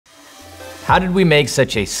How did we make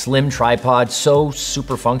such a slim tripod so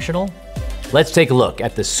super functional? Let's take a look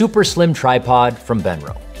at the Super Slim Tripod from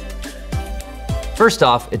Benro. First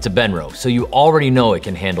off, it's a Benro, so you already know it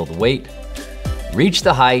can handle the weight, reach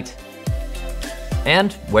the height,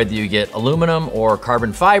 and whether you get aluminum or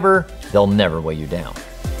carbon fiber, they'll never weigh you down.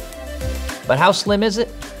 But how slim is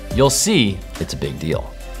it? You'll see it's a big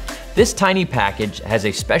deal. This tiny package has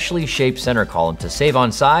a specially shaped center column to save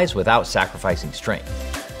on size without sacrificing strength.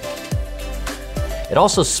 It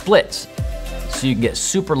also splits, so you can get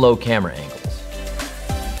super low camera angles.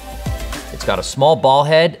 It's got a small ball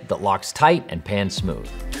head that locks tight and pans smooth.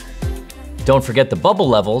 Don't forget the bubble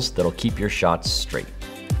levels that'll keep your shots straight.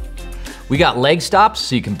 We got leg stops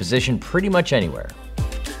so you can position pretty much anywhere.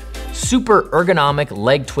 Super ergonomic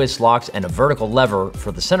leg twist locks and a vertical lever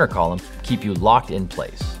for the center column keep you locked in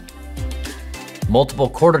place. Multiple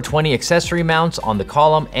 1/4-20 accessory mounts on the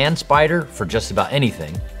column and spider for just about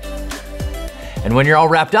anything. And when you're all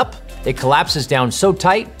wrapped up, it collapses down so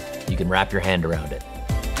tight, you can wrap your hand around it.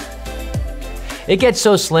 It gets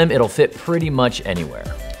so slim, it'll fit pretty much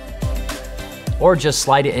anywhere. Or just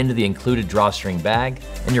slide it into the included drawstring bag,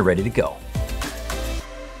 and you're ready to go.